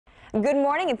Good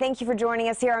morning and thank you for joining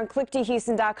us here on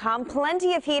click2houston.com.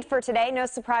 Plenty of heat for today. No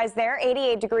surprise there.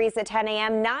 88 degrees at 10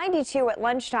 a.m., 92 at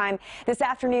lunchtime. This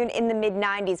afternoon in the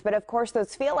mid-90s. But of course,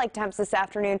 those feel-like temps this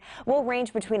afternoon will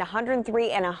range between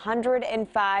 103 and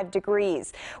 105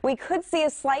 degrees. We could see a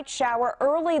slight shower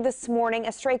early this morning.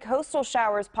 A stray coastal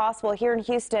shower is possible here in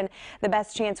Houston. The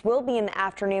best chance will be in the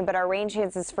afternoon, but our rain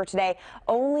chances for today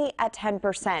only at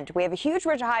 10%. We have a huge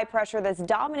ridge of high pressure that's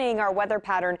dominating our weather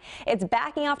pattern. It's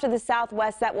backing off to the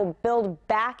southwest. That will build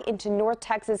back into North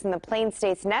Texas and the Plain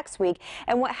States next week.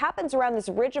 And what happens around this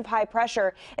ridge of high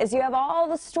pressure is you have all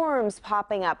the storms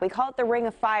popping up. We call it the ring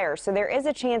of fire. So there is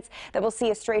a chance that we'll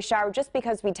see a stray shower just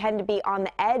because we tend to be on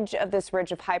the edge of this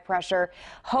ridge of high pressure.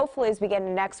 Hopefully, as we get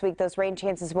into next week, those rain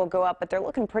chances will go up, but they're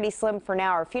looking pretty slim for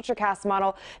now. Our Futurecast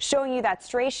model showing you that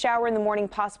stray shower in the morning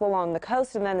possible along the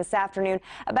coast, and then this afternoon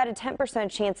about a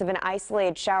 10% chance of an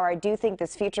isolated shower. I do think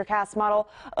this Futurecast model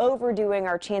overdoing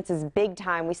our chances big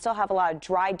time. We still have a lot of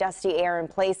dry, dusty air in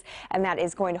place, and that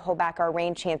is going to hold back our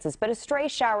rain chances. But a stray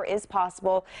shower is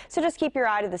possible, so just keep your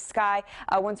eye to the sky.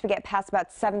 Once we get past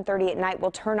about 7:30 at night, we'll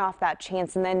turn off that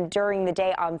chance, and then during the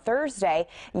day on Thursday,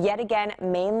 yet again,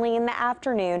 mainly in the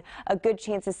afternoon, a good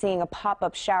chance of seeing a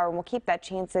pop-up shower, and we'll keep that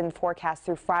chance in forecast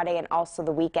through Friday and also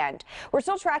the weekend. We're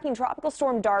still tracking Tropical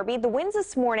Storm Darby. The winds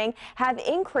this morning have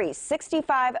increased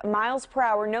 65 miles per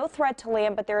hour. No threat to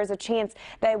land, but there is a chance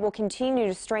that it will continue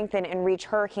to strengthen and reach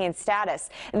hurricane status.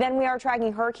 Then we are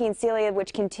tracking Hurricane Celia,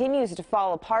 which continues to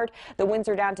fall apart. The winds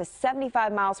are down to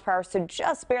 75 miles per hour, so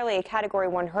just barely a Category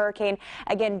 1 hurricane.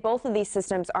 Again, both of these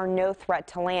systems are no threat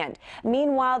to land.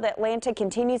 Meanwhile, the Atlantic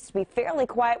continues to be fairly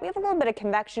quiet. We have a little bit of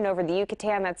convection over the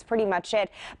Yucatan. That's pretty much it,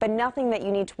 but nothing that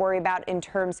you need to worry about in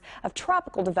terms of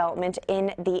tropical development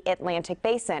in the Atlantic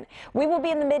basin. We will be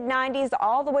in the mid-90s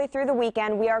all the way through the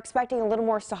weekend. We are expecting a little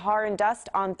more Saharan dust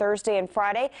on Thursday and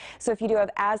Friday, so if you do have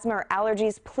asthma or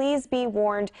allergies, please be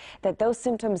warned that those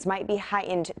symptoms might be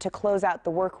heightened to close out the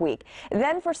work week.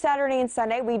 Then for Saturday and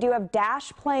Sunday, we do have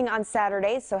Dash playing on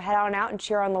Saturday, so head on out and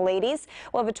cheer on the ladies.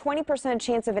 We'll have a 20%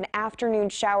 chance of an afternoon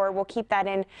shower. We'll keep that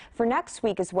in for next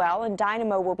week as well, and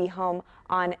Dynamo will be home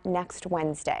on next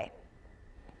Wednesday.